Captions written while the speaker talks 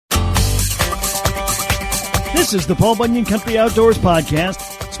This is the Paul Bunyan Country Outdoors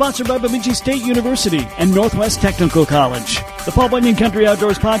Podcast, sponsored by Bemidji State University and Northwest Technical College. The Paul Bunyan Country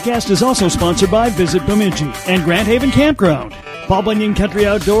Outdoors Podcast is also sponsored by Visit Bemidji and Grand Haven Campground. Paul Bunyan Country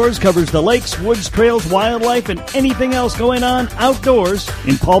Outdoors covers the lakes, woods, trails, wildlife, and anything else going on outdoors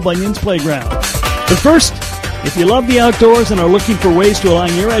in Paul Bunyan's playground. But first, if you love the outdoors and are looking for ways to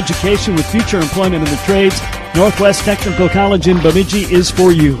align your education with future employment in the trades, Northwest Technical College in Bemidji is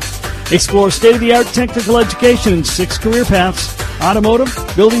for you. Explore state-of-the-art technical education in 6 career paths: automotive,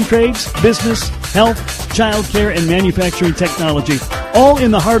 building trades, business, health, childcare, and manufacturing technology, all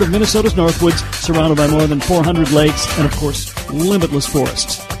in the heart of Minnesota's Northwoods, surrounded by more than 400 lakes and, of course, limitless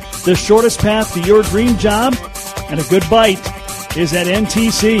forests. The shortest path to your dream job and a good bite is at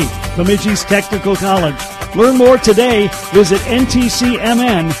NTC, Bemidji's Technical College. Learn more today. Visit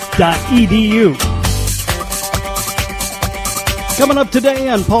ntcmn.edu. Coming up today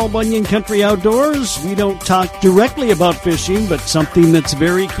on Paul Bunyan Country Outdoors, we don't talk directly about fishing, but something that's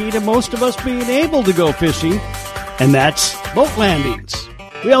very key to most of us being able to go fishing, and that's boat landings.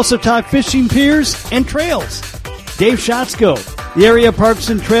 We also talk fishing piers and trails. Dave Schatzko, the Area Parks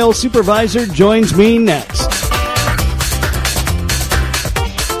and Trails Supervisor, joins me next.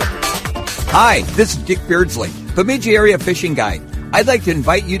 Hi, this is Dick Beardsley, Bemidji Area Fishing Guide. I'd like to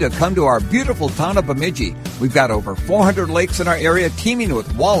invite you to come to our beautiful town of Bemidji. We've got over 400 lakes in our area teeming with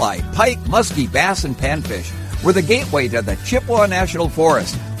walleye, pike, muskie, bass, and panfish. We're the gateway to the Chippewa National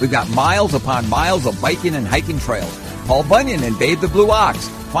Forest. We've got miles upon miles of biking and hiking trails. Paul Bunyan and Babe the Blue Ox.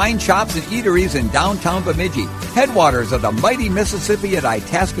 Fine shops and eateries in downtown Bemidji. Headwaters of the mighty Mississippi at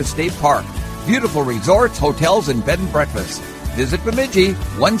Itasca State Park. Beautiful resorts, hotels, and bed and breakfasts. Visit Bemidji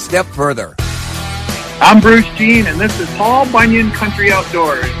one step further. I'm Bruce Jean, and this is Paul Bunyan Country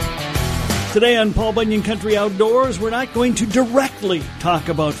Outdoors. Today on Paul Bunyan Country Outdoors, we're not going to directly talk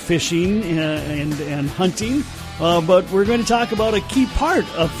about fishing and hunting, but we're going to talk about a key part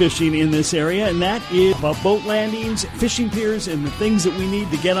of fishing in this area, and that is about boat landings, fishing piers, and the things that we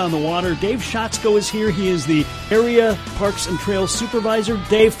need to get on the water. Dave Schatzko is here. He is the Area Parks and Trails Supervisor.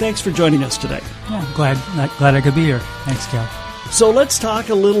 Dave, thanks for joining us today. Yeah, glad I could be here. Thanks, Cal. So let's talk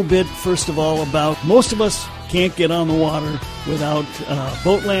a little bit, first of all, about most of us can't get on the water without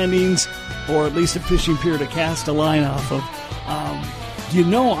boat landings or at least a fishing pier to cast a line off of. Do you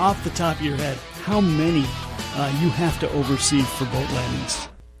know off the top of your head how many you have to oversee for boat landings?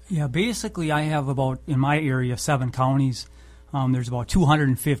 Yeah, basically I have about, in my area, 7 counties. There's about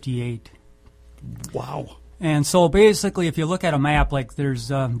 258. Wow. And so basically if you look at a map, like there's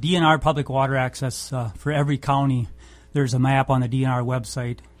DNR public water access for every county. There's a map on the DNR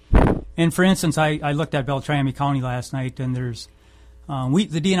website. And for instance, I looked at Beltrami County last night, and there's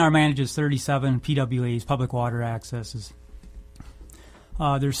the DNR manages 37 PWAs, public water accesses.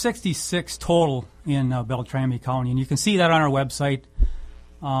 There's 66 total in Beltrami County, and you can see that on our website.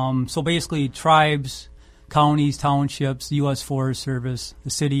 So basically, tribes, counties, townships, the U.S. Forest Service, the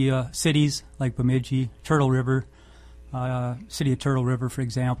cities like Bemidji, Turtle River, city of Turtle River, for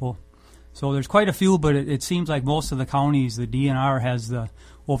example. So there's quite a few, but it seems like most of the counties, the DNR has the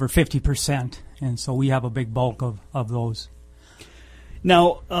over 50%, and so we have a big bulk of those.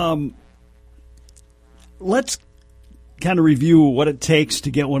 Now, let's kind of review what it takes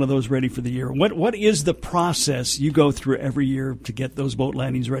to get one of those ready for the year. What is the process you go through every year to get those boat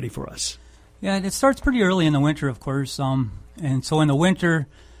landings ready for us? Yeah, it starts pretty early in the winter, of course, and so in the winter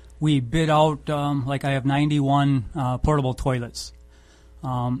we bid out, like I have 91 portable toilets.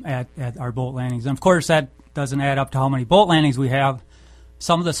 At our boat landings. And, of course, that doesn't add up to how many boat landings we have.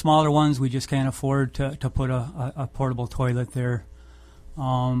 Some of the smaller ones we just can't afford to put a portable toilet there.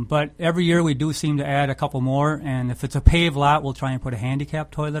 But every year we do seem to add a couple more, and if it's a paved lot, we'll try and put a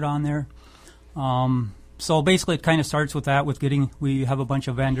handicap toilet on there. So basically it kind of starts with that, we have a bunch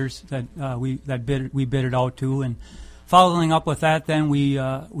of vendors that we bid it out to, and following up with that, then we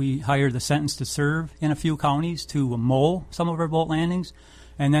hire the Sentence to Serve in a few counties to mow some of our boat landings.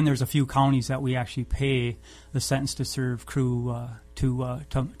 And then there's a few counties that we actually pay the Sentence to Serve crew to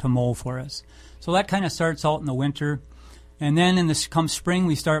mow for us. So that kind of starts out in the winter. And then come spring,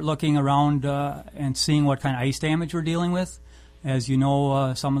 we start looking around and seeing what kind of ice damage we're dealing with. As you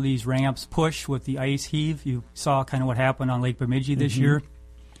know, some of these ramps push with the ice heave. You saw kind of what happened on Lake Bemidji this year.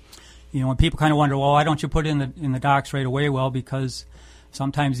 You know, when people kind of wonder, well, why don't you put it in the docks right away? Well, because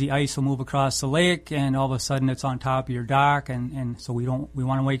sometimes the ice will move across the lake, and all of a sudden it's on top of your dock, and so we want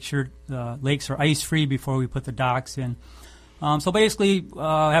to make sure the lakes are ice free before we put the docks in. So basically,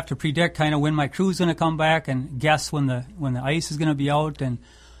 I have to predict kind of when my crew's going to come back and guess when the ice is going to be out, and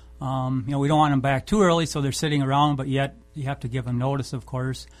we don't want them back too early, so they're sitting around, but yet you have to give them notice, of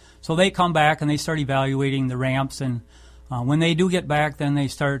course. So they come back and they start evaluating the ramps, and when they do get back, then they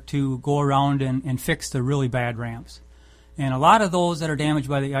start to go around and fix the really bad ramps. And a lot of those that are damaged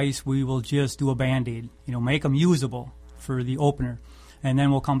by the ice, we will just do a Band-Aid, make them usable for the opener. And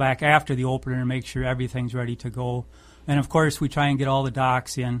then we'll come back after the opener and make sure everything's ready to go. And, of course, we try and get all the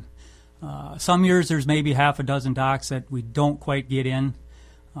docks in. Some years there's maybe half a dozen docks that we don't quite get in.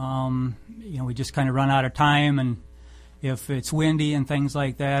 We just kind of run out of time, and if it's windy and things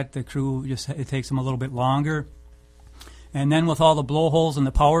like that, the crew it takes them a little bit longer. And then with all the blowholes and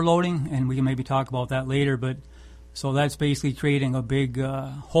the power loading, and we can maybe talk about that later, but so that's basically creating a big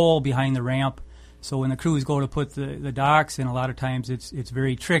hole behind the ramp. So when the crews go to put the docks in, a lot of times it's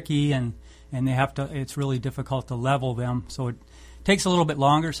very tricky, and they have to. It's really difficult to level them. So it takes a little bit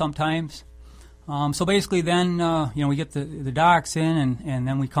longer sometimes. So basically, then we get the docks in, and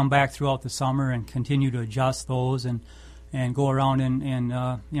then we come back throughout the summer and continue to adjust those and go around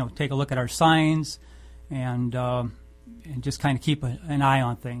and take a look at our signs and just kind of keep an eye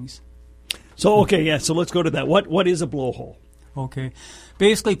on things. So so let's go to that. What is a blowhole? Okay,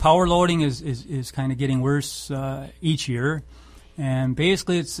 basically power loading is kind of getting worse each year, and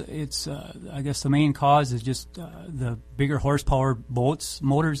basically it's I guess the main cause is just the bigger horsepower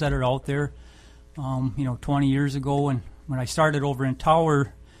motors that are out there. 20 years ago, and when I started over in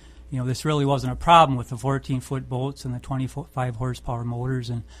Tower, this really wasn't a problem with the 14-foot boats and the 25 horsepower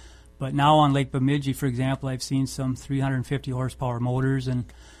motors, but now on Lake Bemidji, for example, I've seen some 350 horsepower motors, and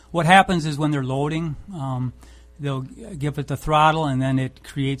what happens is when they're loading, they'll give it the throttle, and then it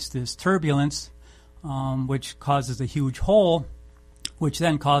creates this turbulence, which causes a huge hole, which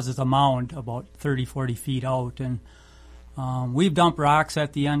then causes a mound about 30, 40 feet out, and we've dumped rocks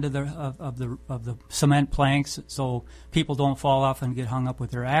at the end of the cement planks so people don't fall off and get hung up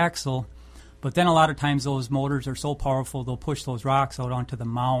with their axle. But then a lot of times those motors are so powerful they'll push those rocks out onto the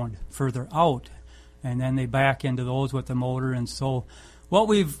mound further out, and then they back into those with the motor. And so what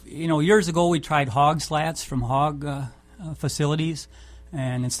years ago we tried hog slats from hog facilities,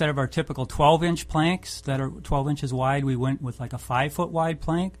 and instead of our typical 12-inch planks that are 12 inches wide, we went with like a 5-foot wide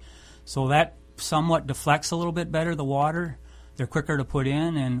plank. So that somewhat deflects a little bit better the water. They're quicker to put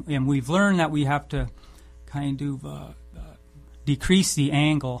in, and we've learned that we have to kind of decrease the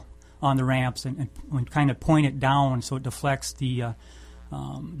angle on the ramps and kind of point it down so it deflects the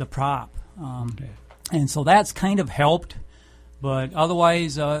prop. And so that's kind of helped. But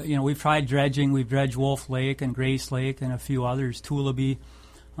otherwise, we've tried dredging. We've dredged Wolf Lake and Grace Lake and a few others, Tullabee.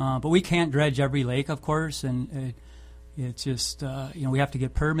 But we can't dredge every lake, of course, and it's just, we have to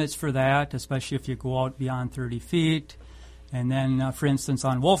get permits for that, especially if you go out beyond 30 feet. And then, for instance,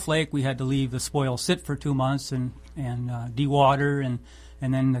 on Wolf Lake, we had to leave the spoil sit for 2 months and dewater,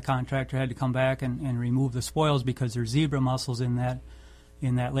 and then the contractor had to come back and remove the spoils because there's zebra mussels in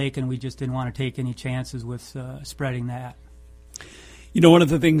that lake, and we just didn't want to take any chances with spreading that. One of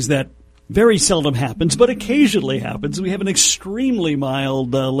the things that very seldom happens, but occasionally happens, we have an extremely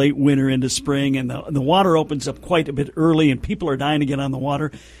mild late winter into spring, and the water opens up quite a bit early, and people are dying to get on the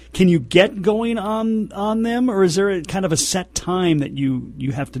water. Can you get going on them, or is there kind of a set time that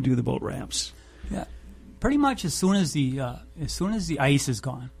you have to do the boat ramps? Yeah, pretty much as soon as the ice is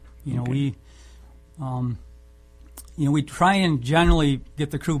gone. Okay. We try and generally get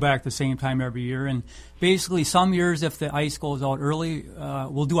the crew back the same time every year, and basically some years if the ice goes out early,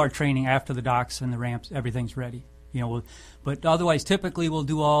 we'll do our training after the docks and the ramps, everything's ready. But otherwise typically we'll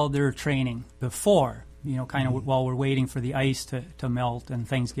do all their training before, kind of while we're waiting for the ice to melt and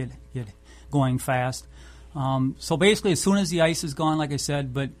things get going fast. So basically as soon as the ice is gone, like I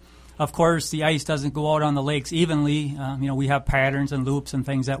said, but of course the ice doesn't go out on the lakes evenly. We have patterns and loops and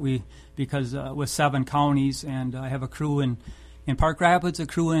things that because with 7 counties, and I have a crew in Park Rapids, a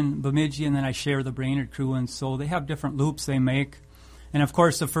crew in Bemidji, and then I share the Brainerd crew, and so they have different loops they make. And of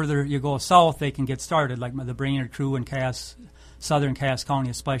course, the further you go south, they can get started. Like the Brainerd crew in southern Cass County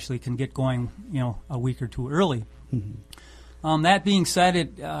especially can get going, a week or two early. Mm-hmm. That being said,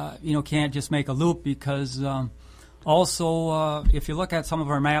 it can't just make a loop because also if you look at some of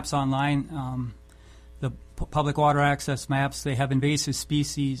our maps online, the public water access maps, they have invasive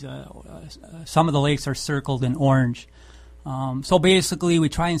species. Some of the lakes are circled in orange. So basically, we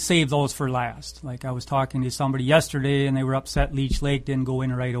try and save those for last. Like I was talking to somebody yesterday, and they were upset Leech Lake didn't go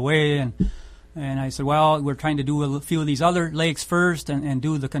in right away. And I said, well, we're trying to do a few of these other lakes first and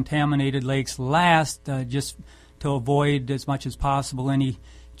do the contaminated lakes last, just to avoid as much as possible any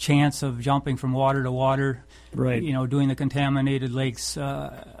chance of jumping from water to water. Right. Doing the contaminated lakes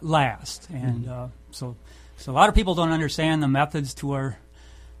last. And so a lot of people don't understand the methods to our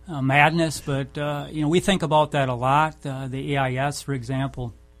madness, but we think about that a lot. The AIS, for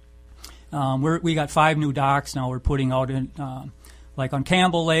example, we got 5 new docks now. We're putting out in like on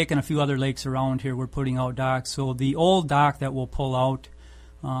Campbell Lake and a few other lakes around here. We're putting out docks. So the old dock that we'll pull out,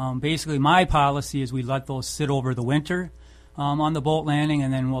 basically my policy is we let those sit over the winter on the boat landing,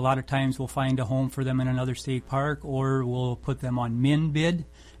 and then a lot of times we'll find a home for them in another state park, or we'll put them on min bid,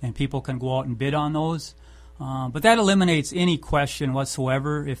 and people can go out and bid on those. But that eliminates any question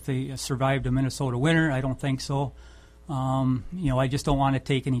whatsoever if they survived a Minnesota winter. I don't think so. I just don't want to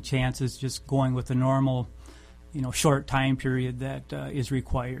take any chances just going with the normal, short time period that is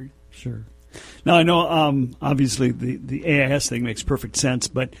required. Sure. Now, I know obviously the AIS thing makes perfect sense,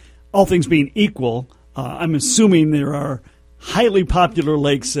 but all things being equal, I'm assuming there are highly popular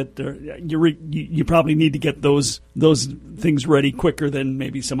lakes that you probably need to get those things ready quicker than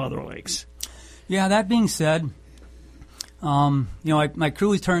maybe some other lakes. Yeah, that being said, my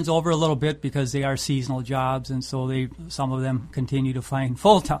crew turns over a little bit because they are seasonal jobs, and so some of them continue to find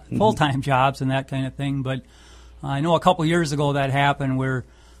full-time jobs and that kind of thing. But I know a couple years ago that happened where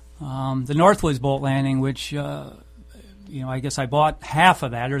the Northwoods boat landing, which I guess I bought half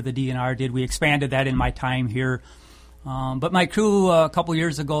of that, or the DNR did. We expanded that in my time here. But my crew a couple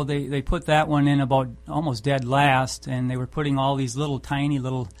years ago, they put that one in about almost dead last, and they were putting all these tiny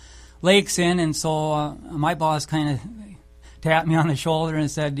little lakes in, and so my boss kind of tapped me on the shoulder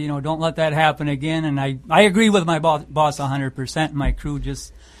and said, don't let that happen again. And I agree with my boss 100%. My crew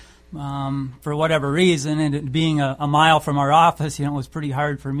just, for whatever reason, and it being a mile from our office, it was pretty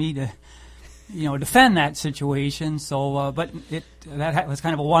hard for me to, defend that situation. So, but that was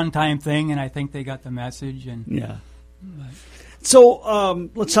kind of a one-time thing, and I think they got the message. And yeah. So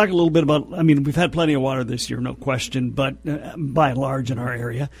let's talk a little bit about, we've had plenty of water this year, no question, but by and large in our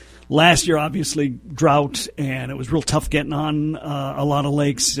area. Last year, obviously, drought, and it was real tough getting on a lot of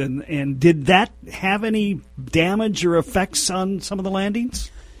lakes. And did that have any damage or effects on some of the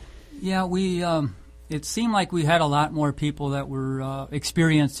landings? Yeah, it seemed like we had a lot more people that were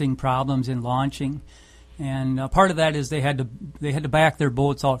experiencing problems in launching. And part of that is they had to back their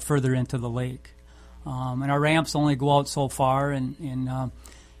boats out further into the lake. And our ramps only go out so far, and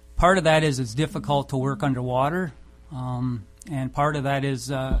part of that is it's difficult to work underwater, and part of that is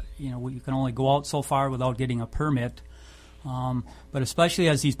you can only go out so far without getting a permit. But especially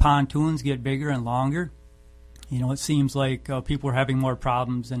as these pontoons get bigger and longer, it seems like people are having more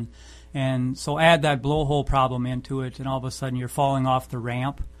problems, and so add that blowhole problem into it, and all of a sudden you're falling off the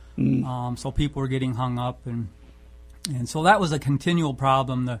ramp. So people are getting hung up, and so that was a continual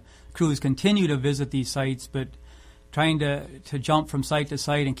problem. The crews continue to visit these sites, but trying to jump from site to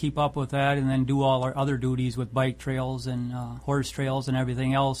site and keep up with that, and then do all our other duties with bike trails and horse trails and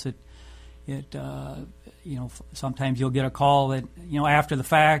everything else, sometimes you'll get a call that, after the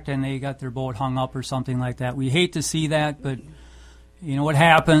fact, and they got their boat hung up or something like that. We hate to see that, but what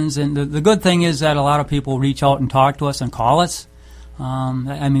happens. And the good thing is that a lot of people reach out and talk to us and call us.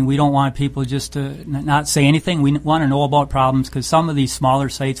 We don't want people just to not say anything. We want to know about problems, because some of these smaller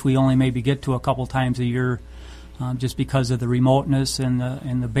sites we only maybe get to a couple times a year, just because of the remoteness and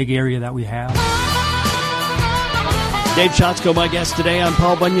the big area that we have. Dave Schatzko, my guest today on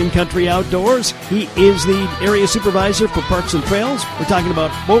Paul Bunyan Country Outdoors. He is the area supervisor for Parks and Trails. We're talking about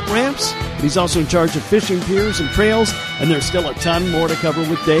boat ramps, but he's also in charge of fishing piers and trails, and there's still a ton more to cover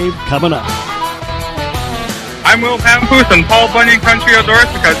with Dave coming up. I'm Will Pampus on Paul Bunyan Country Outdoors,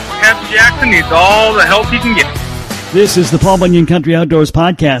 because Pat Jackson needs all the help he can get. This is the Paul Bunyan Country Outdoors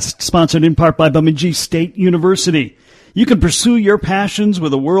podcast, sponsored in part by Bemidji State University. You can pursue your passions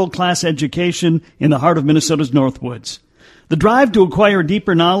with a world-class education in the heart of Minnesota's Northwoods. The drive to acquire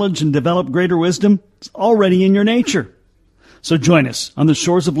deeper knowledge and develop greater wisdom is already in your nature. So join us on the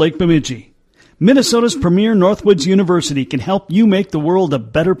shores of Lake Bemidji. Minnesota's premier Northwoods University can help you make the world a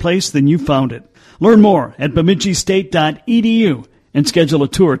better place than you found it. Learn more at bemidjistate.edu and schedule a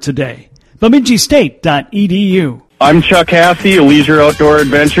tour today. bemidjistate.edu. I'm Chuck Hassey, Leisure Outdoor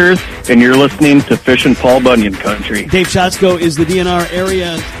Adventures, and you're listening to Fishin' Paul Bunyan Country. Dave Schatzko is the DNR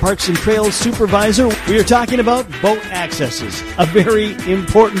Area Parks and Trails Supervisor. We are talking about boat accesses, a very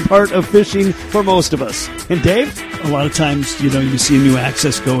important part of fishing for most of us. And Dave, a lot of times, you see a new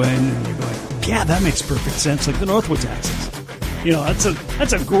access go in, and you're going, yeah, that makes perfect sense, like the Northwoods access.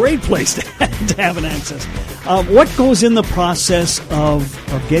 That's a great place to have an access. What goes in the process of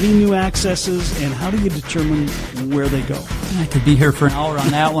getting new accesses, and how do you determine where they go? I could be here for an hour on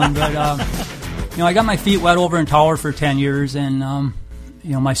that one, but I got my feet wet over in Tower for 10 years, and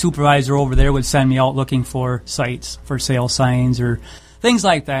my supervisor over there would send me out looking for sites for sale signs or things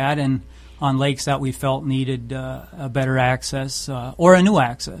like that, and on lakes that we felt needed a better access or a new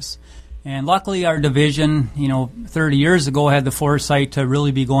access. And luckily our division, 30 years ago had the foresight to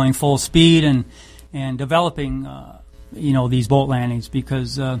really be going full speed and developing, these boat landings,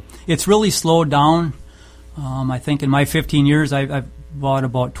 because it's really slowed down. I think in my 15 years I've bought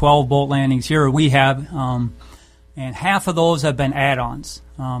about 12 boat landings here, or we have, and half of those have been add-ons.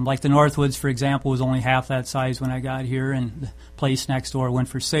 Like the Northwoods, for example, was only half that size when I got here, and the place next door went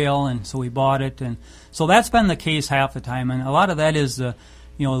for sale, and so we bought it. And so that's been the case half the time. And a lot of that is,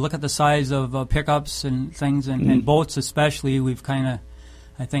 look at the size of pickups and things, and boats especially. We've kind of,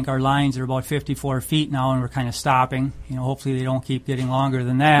 I think our lines are about 54 feet now, and we're kind of stopping. Hopefully they don't keep getting longer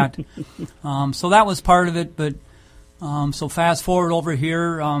than that. So that was part of it. But so fast forward over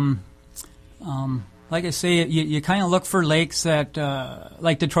here, like I say, you kind of look for lakes that,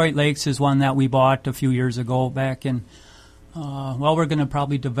 like Detroit Lakes is one that we bought a few years ago back in, we're going to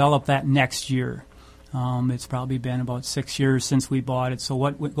probably develop that next year. It's probably been about 6 years since we bought it. So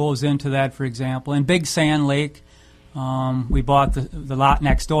what goes into that, for example? And Big Sand Lake, we bought the lot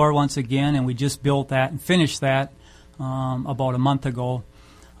next door once again, and we just built that and finished that about a month ago.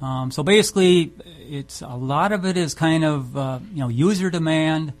 So basically, it's a lot of it is kind of, user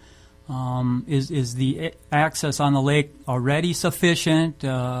demand. Is the access on the lake already sufficient?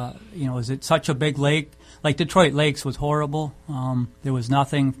 Is it such a big lake? Like Detroit Lakes was horrible. There was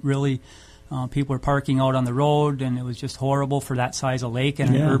nothing really. People were parking out on the road, and it was just horrible for that size of lake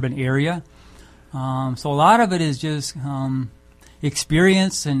in an urban area. So a lot of it is just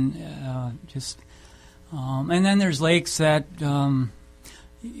experience and and then there's lakes that,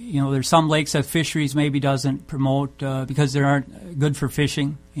 there's some lakes that fisheries maybe doesn't promote because they aren't good for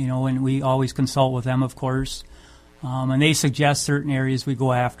fishing, and we always consult with them, of course. And they suggest certain areas we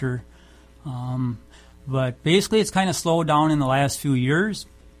go after. But basically it's kind of slowed down in the last few years.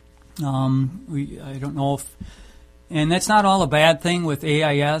 I don't know if, and that's not all a bad thing with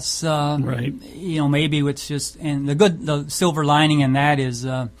AIS. Right. Maybe it's just, and the silver lining in that is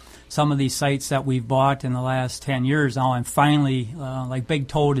some of these sites that we've bought in the last 10 years now, and finally, like Big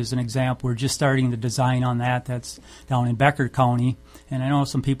Toad is an example. We're just starting the design on that. That's down in Becker County. And I know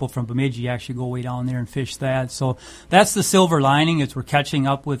some people from Bemidji actually go way down there and fish that. So that's the silver lining, is we're catching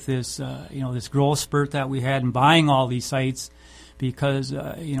up with this, this growth spurt that we had in buying all these sites. Because,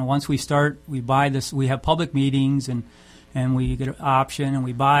 once we start, we buy this, we have public meetings and we get an option and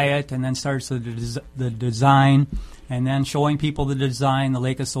we buy it, and then starts the design, and then showing people the design, the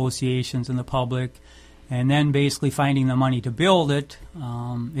lake associations and the public, and then basically finding the money to build it.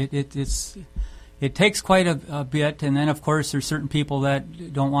 It takes quite a bit, and then of course there's certain people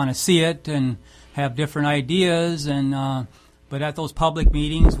that don't want to see it and have different ideas, and but at those public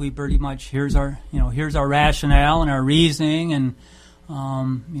meetings, we pretty much here's our rationale and our reasoning, and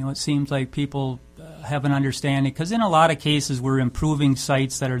it seems like people have an understanding, because in a lot of cases we're improving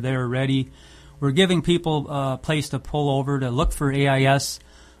sites that are there already. We're giving people a place to pull over to look for AIS,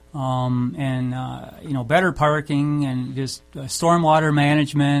 and better parking, and just stormwater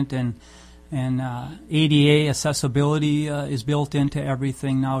management, and ADA accessibility is built into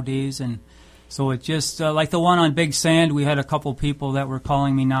everything nowadays. And so it's just like the one on Big Sand, we had a couple people that were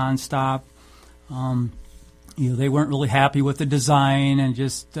calling me nonstop. They weren't really happy with the design, and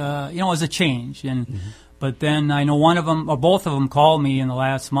just it was a change. And but then I know one of them, or both of them, called me in the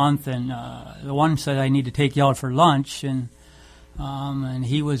last month, and the one said, "I need to take you out for lunch," and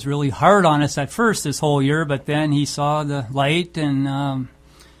he was really hard on us at first this whole year, but then he saw the light, and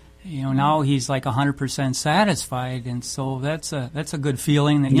now he's like 100% satisfied, and so that's a good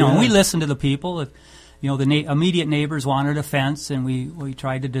feeling. That we listen to the people. If the immediate neighbors wanted a fence, and we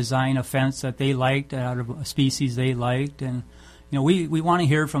tried to design a fence that they liked out of a species they liked, and we want to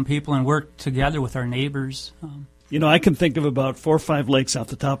hear from people and work together with our neighbors. I can think of about 4 or 5 lakes off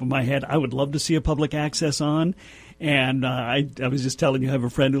the top of my head I would love to see a public access on. And I was just telling you, I have a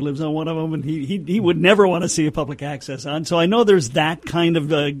friend who lives on one of them, and he would never want to see a public access on. So I know there's that kind of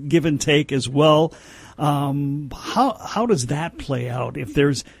give and take as well. How does that play out? If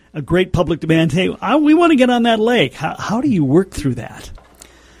there's a great public demand, hey, we want to get on that lake. How do you work through that?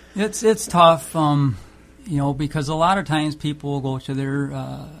 It's tough, because a lot of times people will go to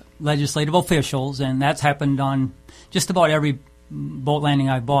their legislative officials, and that's happened on just about every boat landing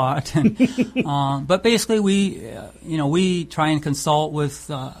I bought. But basically we try and consult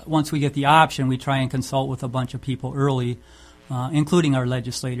with, once we get the option, we try and consult with a bunch of people early, including our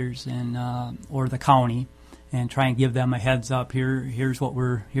legislators and or the county, and try and give them a heads up. Here's what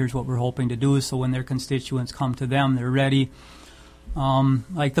we're hoping to do, so when their constituents come to them, they're ready.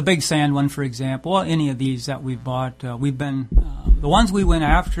 Like the Big Sand one, for example, any of these that we've bought, we've been the ones we went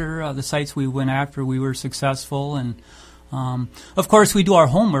after, the sites we went after, we were successful. And, of course, we do our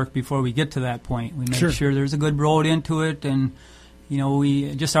homework before we get to that point. We make sure there's a good road into it. And,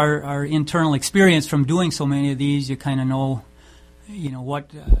 we just our internal experience from doing so many of these, you kind of know,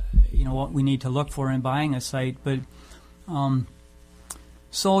 what we need to look for in buying a site. But,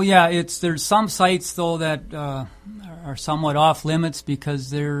 there's some sites, though, that are somewhat off limits because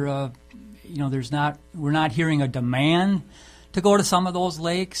they're, we're not hearing a demand to go to some of those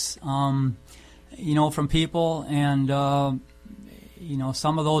lakes, from people. And,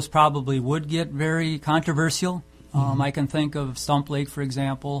 some of those probably would get very controversial. I can think of Stump Lake, for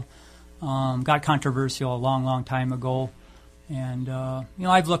example, got controversial a long, long time ago. And,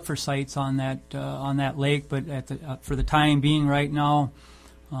 I've looked for sites on that lake, but for the time being right now,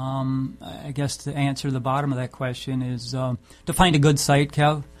 I guess to answer the bottom of that question is to find a good site,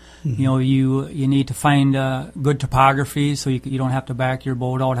 Kev. Mm-hmm. You need to find good topography so you don't have to back your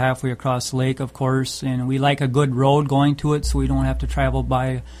boat out halfway across the lake, of course. And we like a good road going to it so we don't have to travel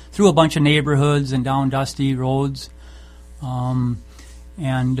through a bunch of neighborhoods and down dusty roads. And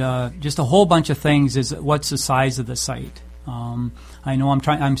just a whole bunch of things is what's the size of the site. I know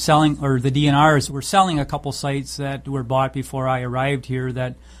I'm selling, or the DNRs, we're selling a couple sites that were bought before I arrived here.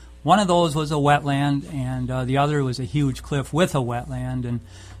 That one of those was a wetland, and the other was a huge cliff with a wetland. And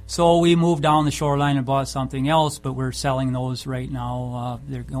so we moved down the shoreline and bought something else, but we're selling those right now.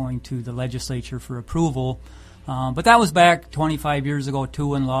 They're going to the legislature for approval. But that was back 25 years ago, too,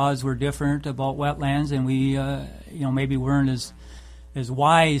 when laws were different about wetlands, and we, maybe weren't as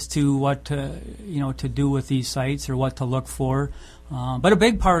wise to what to do with these sites or what to look for. But a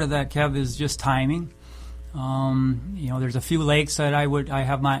big part of that, Kev, is just timing. There's a few lakes that I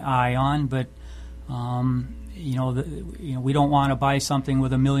have my eye on, but we don't want to buy something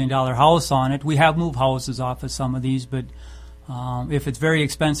with $1 million house on it. We have moved houses off of some of these, but if it's very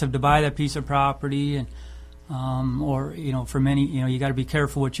expensive to buy that piece of property, and for many, you got to be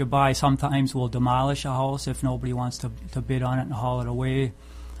careful what you buy. Sometimes we'll demolish a house if nobody wants to bid on it and haul it away.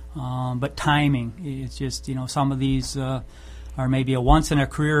 But timing, it's just, some of these are maybe a once in a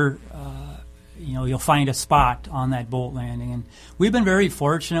career, you'll find a spot on that boat landing. And we've been very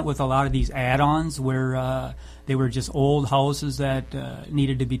fortunate with a lot of these add-ons where they were just old houses that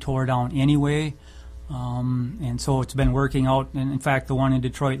needed to be tore down anyway. And so it's been working out. And in fact, the one in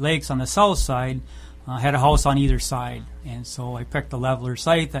Detroit Lakes on the south side had a house on either side. And so I picked a leveler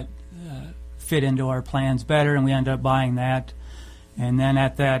site that fit into our plans better, and we ended up buying that. And then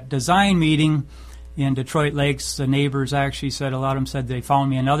at that design meeting in Detroit Lakes, the neighbors actually said, a lot of them said they found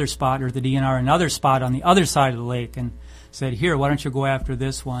me another spot, or the DNR another spot on the other side of the lake, and said, here, why don't you go after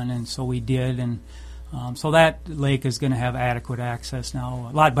this one? And so we did. And so that lake is going to have adequate access now,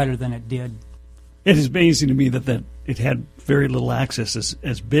 a lot better than it did. It is amazing to me that it had very little access,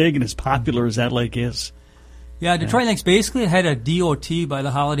 as big and as popular as that lake is. Yeah, Detroit Lakes basically had a DOT by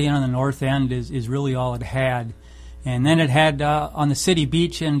the Holiday Inn on the north end is really all it had. And then it had, on the city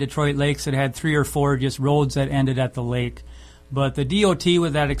beach in Detroit Lakes, it had 3 or 4 just roads that ended at the lake. But the DOT,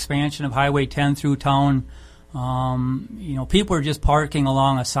 with that expansion of Highway 10 through town, people are just parking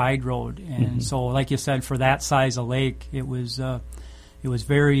along a side road. And so, like you said, for that size of lake, it was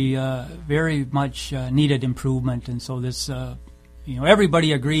very, very much needed improvement. And so this,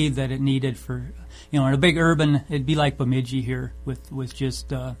 everybody agreed that it needed for, in a big urban, it'd be like Bemidji here with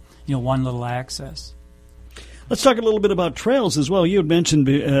just, one little access. Let's talk a little bit about trails as well. You had mentioned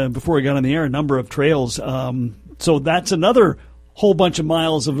before we got on the air a number of trails. So that's another whole bunch of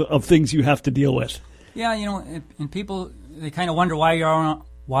miles of things you have to deal with. Yeah, and people, they kind of wonder why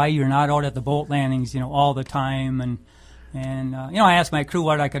you're not out at the boat landings, all the time. And I asked my crew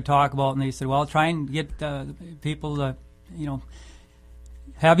what I could talk about, and they said, well, try and get people to,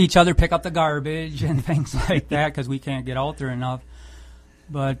 have each other pick up the garbage and things like that, because we can't get out there enough.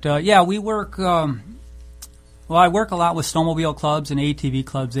 But, we work... I work a lot with snowmobile clubs and ATV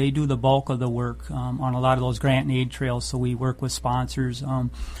clubs. They do the bulk of the work on a lot of those grant and aid trails, so we work with sponsors.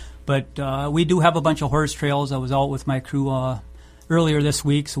 But we do have a bunch of horse trails. I was out with my crew earlier this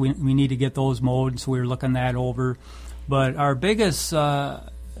week, so we need to get those mowed, so we were looking that over. But our biggest,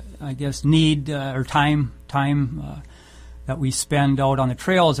 need or time that we spend out on the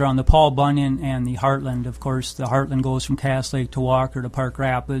trails are on the Paul Bunyan and the Heartland. Of course, the Heartland goes from Cass Lake to Walker to Park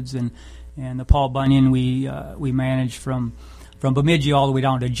Rapids, and the Paul Bunyan we manage from Bemidji all the way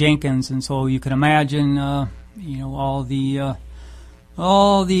down to Jenkins. And so you can imagine, all the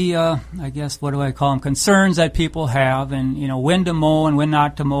I guess, what do I call them, concerns that people have, and when to mow and when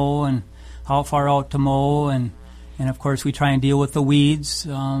not to mow, and how far out to mow, and of course we try and deal with the weeds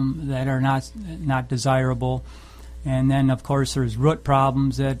that are not desirable. And then, of course, there's root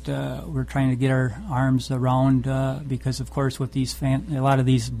problems that we're trying to get our arms around because, of course, with these a lot of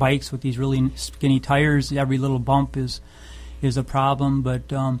these bikes with these really skinny tires, every little bump is a problem.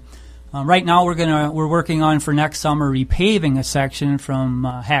 But right now, we're working on for next summer repaving a section from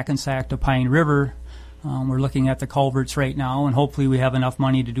Hackensack to Pine River. We're looking at the culverts right now, and hopefully we have enough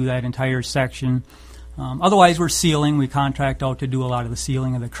money to do that entire section. Otherwise, we're sealing. We contract out to do a lot of the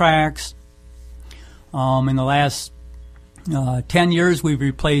sealing of the cracks. In the last 10 years, we've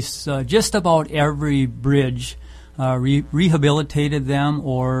replaced just about every bridge, rehabilitated them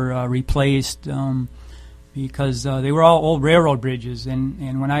or replaced because they were all old railroad bridges.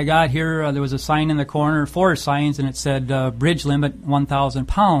 And when I got here, there was a sign in the corner, 4 signs, and it said bridge limit 1,000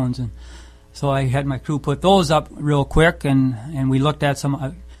 pounds. And so I had my crew put those up real quick, and we looked at some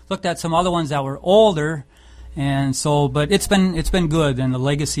other ones that were older. And so, but it's been good, and the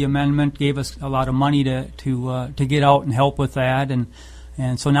Legacy Amendment gave us a lot of money to get out and help with that, and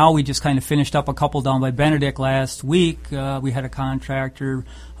so now we just kind of finished up a couple down by Benedict last week. We had a contractor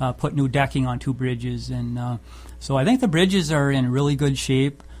put new decking on 2 bridges, and so I think the bridges are in really good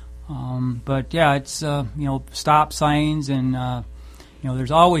shape. But yeah, it's stop signs, and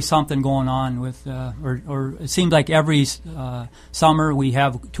there's always something going on with, or it seems like every summer we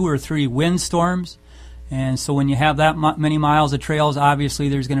have 2 or 3 windstorms. And so when you have that many miles of trails, obviously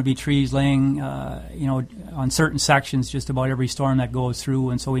there's going to be trees laying, on certain sections just about every storm that goes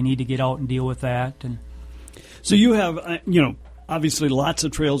through. And so we need to get out and deal with that. And so you have, obviously lots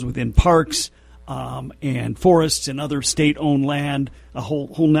of trails within parks and forests and other state-owned land, a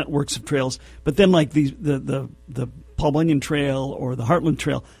whole networks of trails. But then like the Paul Bunyan Trail or the Heartland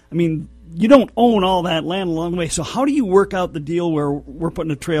Trail, I mean, you don't own all that land along the way. So how do you work out the deal where we're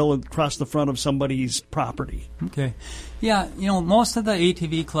putting a trail across the front of somebody's property? Okay. Yeah, most of the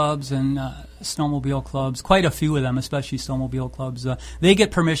ATV clubs and snowmobile clubs, quite a few of them, especially snowmobile clubs, they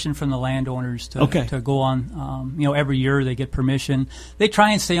get permission from the landowners to go on. Every year they get permission. They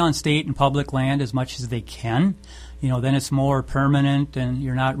try and stay on state and public land as much as they can. Then it's more permanent and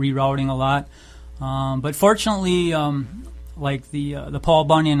you're not rerouting a lot. But fortunately, like the Paul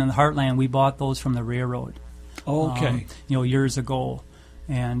Bunyan and the Heartland, we bought those from the railroad. Okay. Years ago.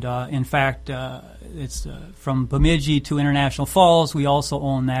 And in fact, it's from Bemidji to International Falls. We also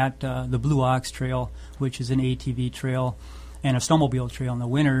own that, the Blue Ox Trail, which is an ATV trail and a snowmobile trail in the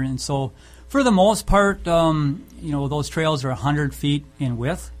winter. And so for the most part, those trails are 100 feet in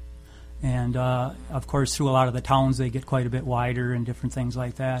width. And, of course, through a lot of the towns, they get quite a bit wider and different things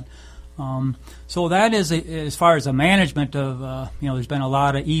like that. So that is, as far as the management of, there's been a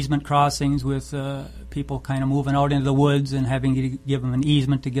lot of easement crossings with people kind of moving out into the woods and having to give them an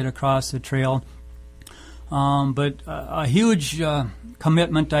easement to get across the trail. But a huge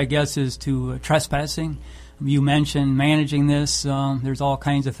commitment, I guess, is to trespassing. You mentioned managing this. There's all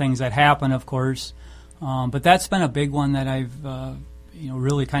kinds of things that happen, of course. But that's been a big one that I've,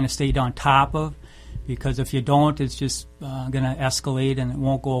 really kind of stayed on top of. Because if you don't, it's just going to escalate and it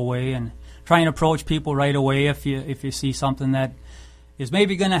won't go away. And try and approach people right away if you see something that is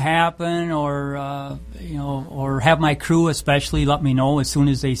maybe going to happen, or or have my crew especially let me know as soon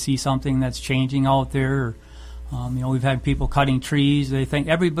as they see something that's changing out there. We've had people cutting trees. They think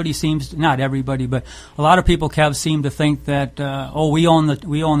not everybody, but a lot of people seem to think that we own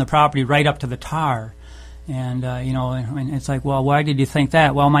the property right up to the tar, and and it's like, well, why did you think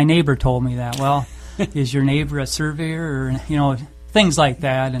that? Well, my neighbor told me that. Well. Is your neighbor a surveyor, or things like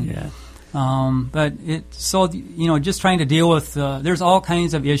that, and yeah. But just trying to deal with. There's all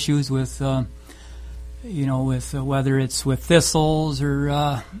kinds of issues with, with whether it's with thistles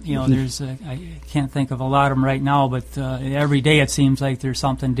or there's I can't think of a lot of them right now, but every day it seems like there's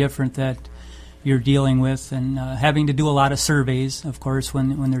something different that you're dealing with, and having to do a lot of surveys, of course,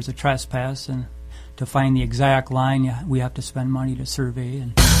 when there's a trespass, and to find the exact line, we have to spend money to survey.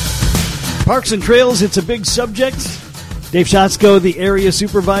 And Parks and trails, it's a big subject. Dave Schatzko, the area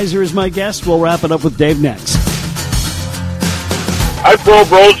supervisor, is my guest. We'll wrap it up with Dave next. I'm Bill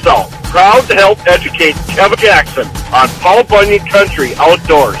Rosedale, proud to help educate Kevin Jackson on Paul Bunyan Country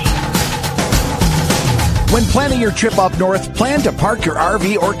Outdoors. When planning your trip up north, plan to park your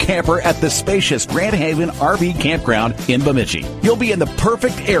RV or camper at the spacious Grand Haven RV Campground in Bemidji. You'll be in the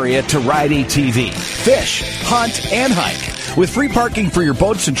perfect area to ride ATV, fish, hunt, and hike. With free parking for your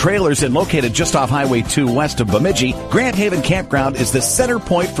boats and trailers and located just off Highway 2 west of Bemidji, Grand Haven Campground is the center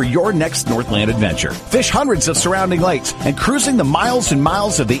point for your next Northland adventure. Fish hundreds of surrounding lakes and cruising the miles and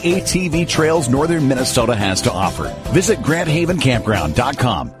miles of the ATV trails northern Minnesota has to offer. Visit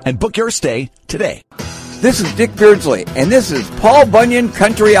GrandHavenCampground.com and book your stay today. This is Dick Beardsley, and this is Paul Bunyan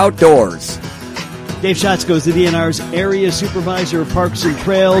Country Outdoors. Dave Schatzko is the DNR's Area Supervisor of Parks and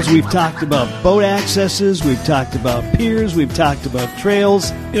Trails. We've talked about boat accesses, we've talked about piers, we've talked about trails.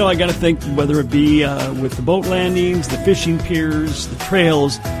 You know, I got to think whether it be with the boat landings, the fishing piers, the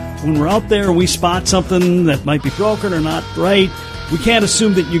trails, when we're out there and we spot something that might be broken or not right, we can't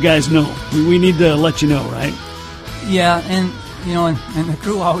assume that you guys know. We need to let you know, right? Yeah, and you know, and the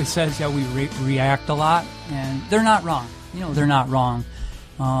crew always says, yeah, we react a lot, and they're not wrong. You know, they're not wrong.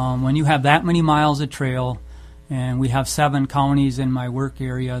 When you have that many miles of trail, and we have 7 counties in my work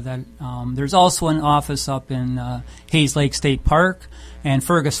area, that there's also an office up in Hayes Lake State Park and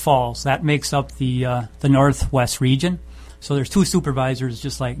Fergus Falls. That makes up the Northwest region. So there's 2 supervisors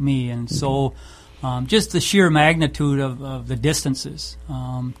just like me, and so just the sheer magnitude of the distances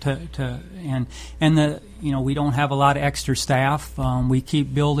and the, you know, we don't have a lot of extra staff. We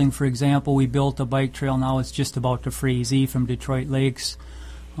keep building. For example, we built a bike trail. Now it's just about to Frazee from Detroit Lakes.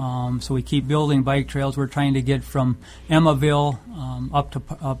 So we keep building bike trails. We're trying to get from Emmaville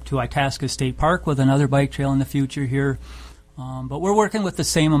up to Itasca State Park with another bike trail in the future here. But we're working with the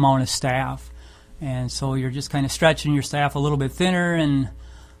same amount of staff, and so you're just kind of stretching your staff a little bit thinner. And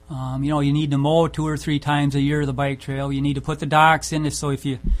you know, you need to mow 2 or 3 times a year the bike trail. You need to put the docks in. So if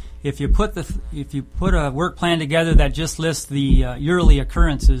you put a work plan together that just lists the yearly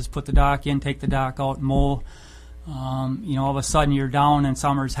occurrences, put the dock in, take the dock out, and mow. You know, all of a sudden you're down and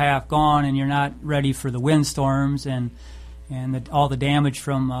summer's half gone, and you're not ready for the windstorms and all the damage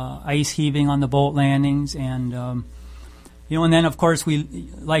from ice heaving on the boat landings, and you know, and then of course we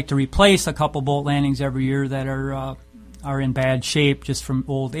like to replace a couple boat landings every year that are in bad shape just from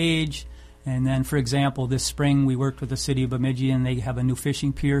old age. And then, for example, this spring we worked with the city of Bemidji, and they have a new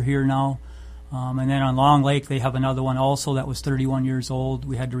fishing pier here now. And then on Long Lake, they have another one also that was 31 years old.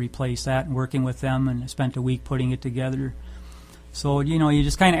 We had to replace that, and working with them, and spent a week putting it together. So, you know, you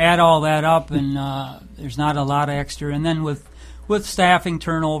just kind of add all that up, and there's not a lot of extra. And then with staffing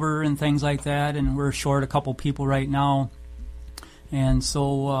turnover and things like that, and we're short a couple people right now. And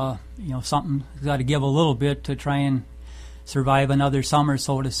so, you know, something's got to give a little bit to try and survive another summer,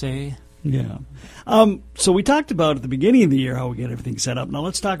 so to say. Yeah. So we talked about at the beginning of the year how we get everything set up. Now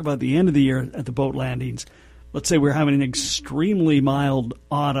let's talk about the end of the year at the boat landings. Let's say we're having an extremely mild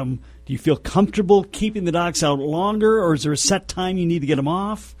autumn. Do you feel comfortable keeping the docks out longer, or is there a set time you need to get them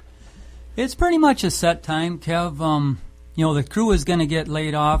off? It's pretty much a set time, Kev. You know, the crew is going to get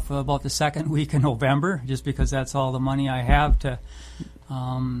laid off about the second week in November, just because that's all the money I have to.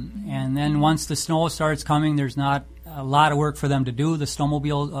 And then once the snow starts coming, there's not a lot of work for them to do. The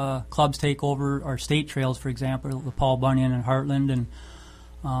snowmobile clubs take over our state trails, for example, the Paul Bunyan and Heartland,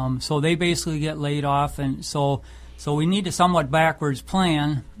 and so they basically get laid off. And so we need a somewhat backwards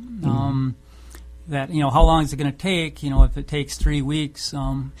plan. That, you know, how long is it going to take? You know, if it takes 3 weeks,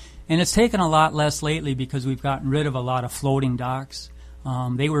 and it's taken a lot less lately because we've gotten rid of a lot of floating docks.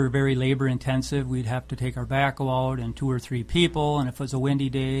 They were very labor intensive. We'd have to take our backhoe out and 2 or 3 people, and if it was a windy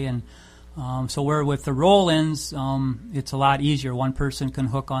day, and so where with the roll-ins, it's a lot easier. One person can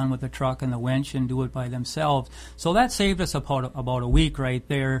hook on with the truck and the winch and do it by themselves. So that saved us about a week right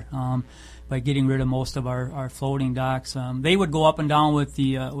there by getting rid of most of our floating docks. They would go up and down with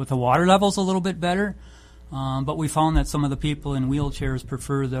the water levels a little bit better, but we found that some of the people in wheelchairs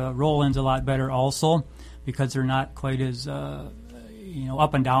prefer the roll-ins a lot better also, because they're not quite as you know,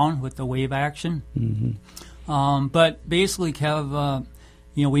 up and down with the wave action. Mm-hmm. But basically, Kev,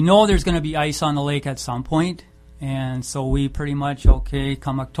 you know, we know there's going to be ice on the lake at some point, and so we pretty much,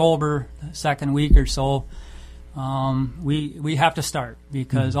 come October, second week or so, we have to start,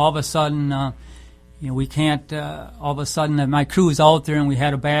 because all of a sudden, you know, we can't, all of a sudden my crew is out there and we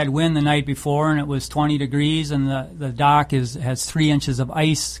had a bad wind the night before and it was 20 degrees and the dock has 3 inches of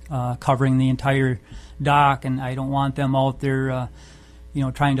ice covering the entire dock, and I don't want them out there, you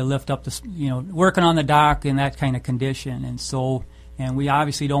know, trying to lift up the, you know, working on the dock in that kind of condition. And so, and we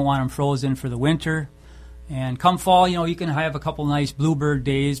obviously don't want them frozen for the winter. And come fall, you know, you can have a couple nice bluebird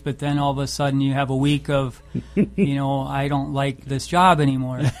days, but then all of a sudden you have a week of, you know, I don't like this job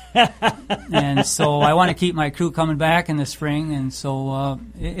anymore. And so I want to keep my crew coming back in the spring. And so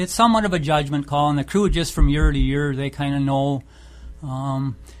it's somewhat of a judgment call. And the crew, just from year to year, they kind of know.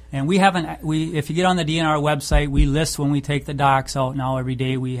 And if you get on the DNR website, we list when we take the docks out now every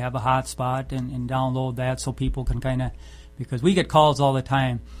day. We have a hot spot and download that so people can kind of, because we get calls all the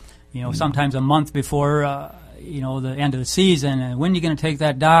time. You know, sometimes a month before, you know, the end of the season. And when are you going to take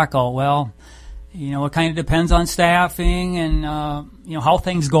that dock out? Well, you know, it kind of depends on staffing and, you know, how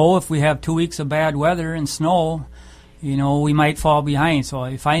things go. If we have 2 weeks of bad weather and snow, you know, we might fall behind. So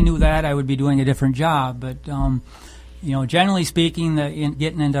if I knew that, I would be doing a different job. But, generally speaking,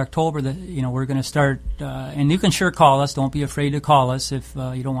 getting into October, we're going to start, and you can sure call us. Don't be afraid to call us if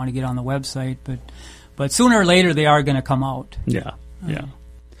you don't want to get on the website. But sooner or later, they are going to come out. Yeah.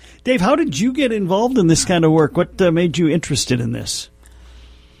 Dave, how did you get involved in this kind of work? What made you interested in this?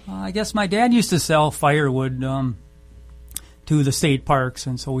 I guess my dad used to sell firewood to the state parks,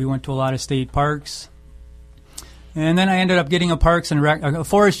 and so we went to a lot of state parks. And then I ended up getting a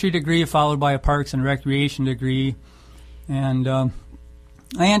forestry degree followed by a parks and recreation degree. And I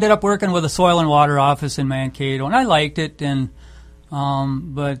ended up working with the soil and water office in Mankato, and I liked it.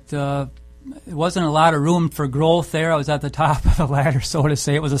 But there wasn't a lot of room for growth there. I was at the top of the ladder, so to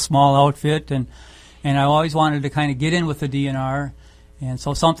say. It was a small outfit, and I always wanted to kind of get in with the DNR. And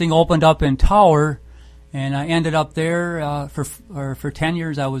so something opened up in Tower, and I ended up there for 10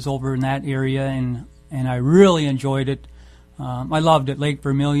 years. I was over in that area, and I really enjoyed it. I loved it. Lake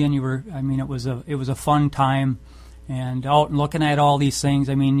Vermilion. It was a fun time, and out and looking at all these things.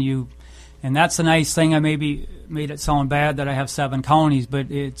 And that's the nice thing. I maybe made it sound bad that I have 7 counties,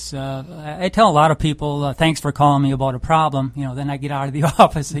 but it's. I tell a lot of people, thanks for calling me about a problem. Then I get out of the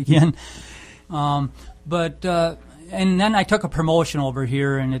office again. And then I took a promotion over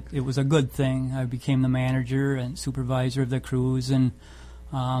here, and it was a good thing. I became the manager and supervisor of the crews, and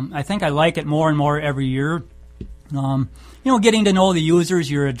I think I like it more and more every year. Getting to know the users,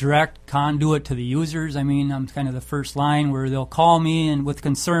 you're a direct conduit to the users. I'm kind of the first line where they'll call me and with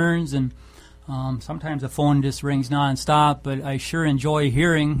concerns, and sometimes the phone just rings nonstop, but I sure enjoy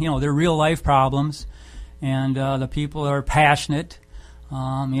hearing, their real life problems, and the people are passionate.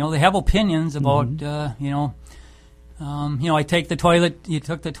 They have opinions about, I take the toilet, you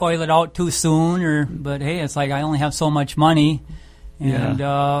took the toilet out too soon, but hey, it's like I only have so much money. And,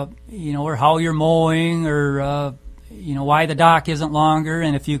 or how you're mowing, or, why the dock isn't longer.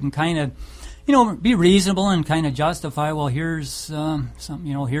 And if you can kind of, be reasonable and kind of justify, well, here's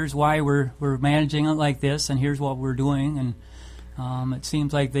here's why we're managing it like this, and here's what we're doing. And it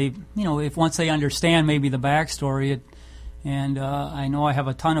seems like they, if once they understand maybe the backstory, I know I have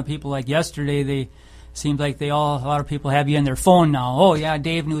a ton of people like yesterday, seems like a lot of people have you in their phone now. Oh, yeah,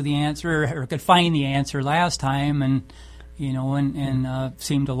 Dave knew the answer or could find the answer last time, and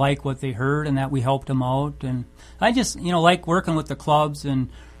seemed to like what they heard and that we helped them out. And I just, like working with the clubs and,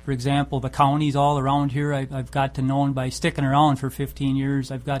 for example, the counties all around here. I've got to know, and by sticking around for 15 years,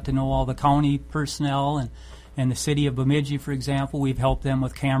 I've got to know all the county personnel and the city of Bemidji, for example. We've helped them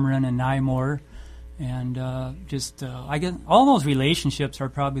with Cameron and Nymore. And I get all those relationships are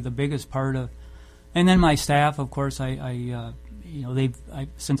probably the biggest part of. And then my staff, of course, since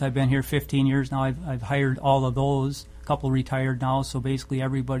I've been here 15 years now, I've hired all of those. A couple retired now, so basically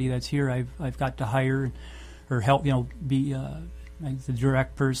everybody that's here, I've got to hire or help, be the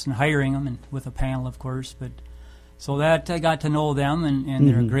direct person hiring them, and with a panel, of course. But so that I got to know them, and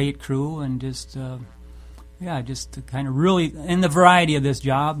they're a great crew, and just kind of really in the variety of this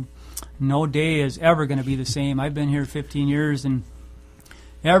job. No day is ever going to be the same. I've been here 15 years, and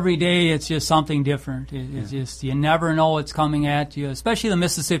every day it's just something different. It's just, you never know what's coming at you, especially the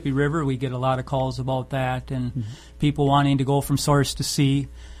Mississippi River. We get a lot of calls about that, and people wanting to go from source to sea.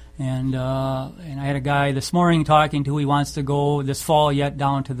 And I had a guy this morning talking to, he wants to go this fall yet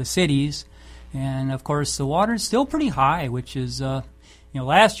down to the cities. And, of course, the water's still pretty high, which is,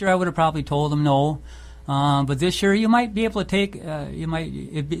 last year I would have probably told him no. But this year you might be able to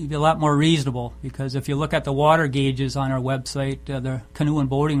it'd be a lot more reasonable, because if you look at the water gauges on our website, the canoe and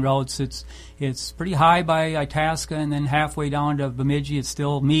boating routes, it's pretty high by Itasca, and then halfway down to Bemidji it's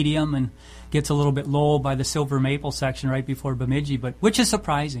still medium, and gets a little bit low by the Silver Maple section right before Bemidji, which is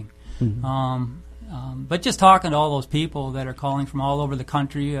surprising. But just talking to all those people that are calling from all over the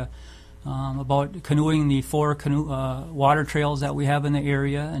country about canoeing, the 4 water trails that we have in the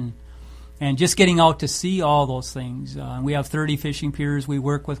area, and just getting out to see all those things. We have 30 fishing piers. We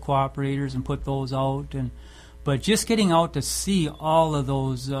work with cooperators and put those out. But just getting out to see all of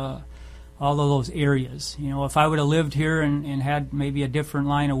those areas. If I would have lived here and had maybe a different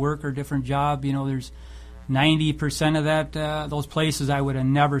line of work or different job, there's 90% of that those places I would have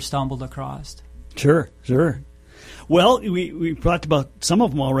never stumbled across. Sure. Well, we talked about some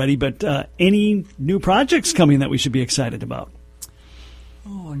of them already, but any new projects coming that we should be excited about?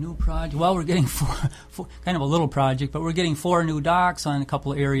 Oh, a new project. Well, we're getting four, kind of a little project, but we're getting 4 new docks on a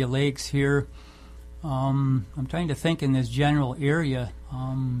couple of area lakes here. I'm trying to think in this general area.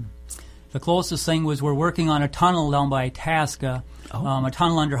 The closest thing was we're working on a tunnel down by Itasca, a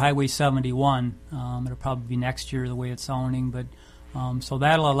tunnel under Highway 71. It'll probably be next year the way it's sounding, but so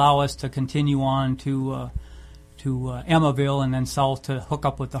that'll allow us to continue on to Emmaville and then south to hook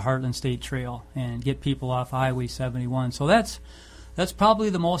up with the Heartland State Trail and get people off Highway 71. So that's probably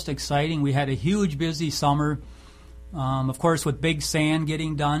the most exciting. We had a huge busy summer, of course, with Big Sand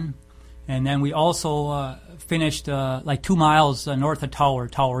getting done. And then we also finished like 2 miles north of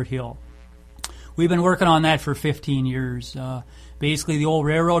Tower Hill. We've been working on that for 15 years. Basically, the old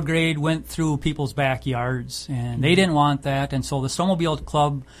railroad grade went through people's backyards, and they didn't want that. And so the Snowmobile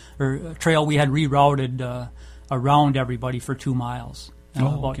Club or trail, we had rerouted around everybody for 2 miles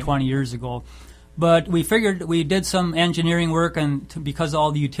about 20 years ago. But we figured we did some engineering work, and because of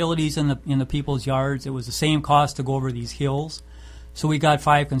all the utilities in the people's yards, it was the same cost to go over these hills. So we got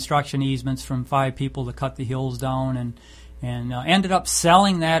 5 construction easements from 5 people to cut the hills down, and ended up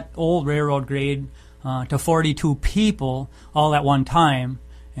selling that old railroad grade to 42 people all at one time.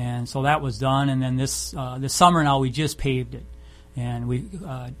 And so that was done. And then this summer now we just paved it. And we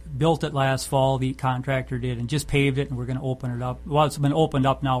built it last fall, the contractor did, and just paved it, and we're going to open it up. Well, it's been opened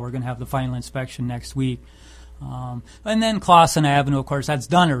up now. We're going to have the final inspection next week. And then Clausen Avenue, of course, that's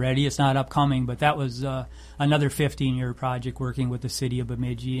done already. It's not upcoming, but that was another 15-year project working with the city of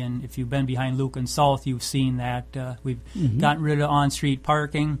Bemidji. And if you've been behind Lucan South, you've seen that. We've gotten rid of on-street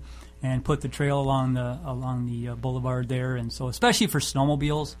parking and put the trail along the boulevard there. And so especially for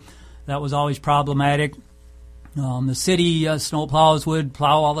snowmobiles, that was always problematic. The city snowplows would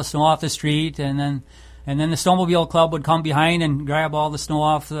plow all the snow off the street, and then the snowmobile club would come behind and grab all the snow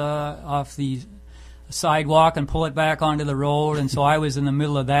off the sidewalk and pull it back onto the road. And so I was in the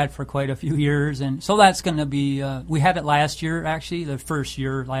middle of that for quite a few years. And so that's going to be we had it last year, actually, the first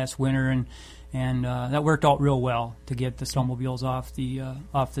year last winter, and that worked out real well to get the snowmobiles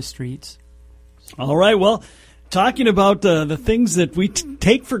off the streets. All right, well, talking about the things that we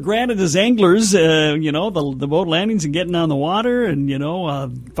take for granted as anglers, the boat landings and getting on the water, and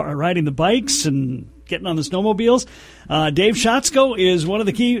riding the bikes and getting on the snowmobiles. Dave Schatzko is one of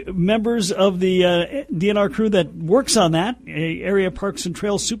the key members of the DNR crew that works on that, Area Parks and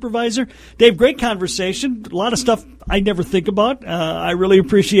Trails Supervisor. Dave, great conversation. A lot of stuff I never think about. I really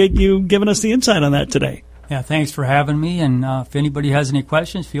appreciate you giving us the insight on that today. Yeah, thanks for having me. And if anybody has any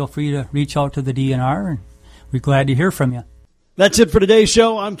questions, feel free to reach out to the DNR, and we're glad to hear from you. That's it for today's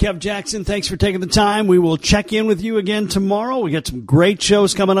show. I'm Kev Jackson. Thanks for taking the time. We will check in with you again tomorrow. We got some great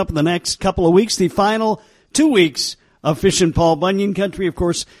shows coming up in the next couple of weeks. The final 2 weeks of Fishin' Paul Bunyan Country. Of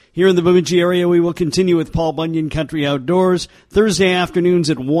course, here in the Bemidji area, we will continue with Paul Bunyan Country Outdoors Thursday afternoons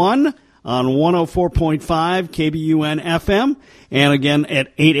at 1 on 104.5 KBUN FM, and again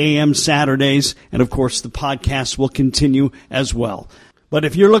at 8 a.m. Saturdays. And, of course, the podcast will continue as well. But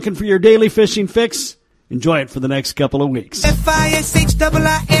if you're looking for your daily fishing fix, enjoy it for the next couple of weeks.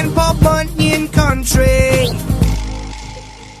 FISHIIN Paul Bunyan Country.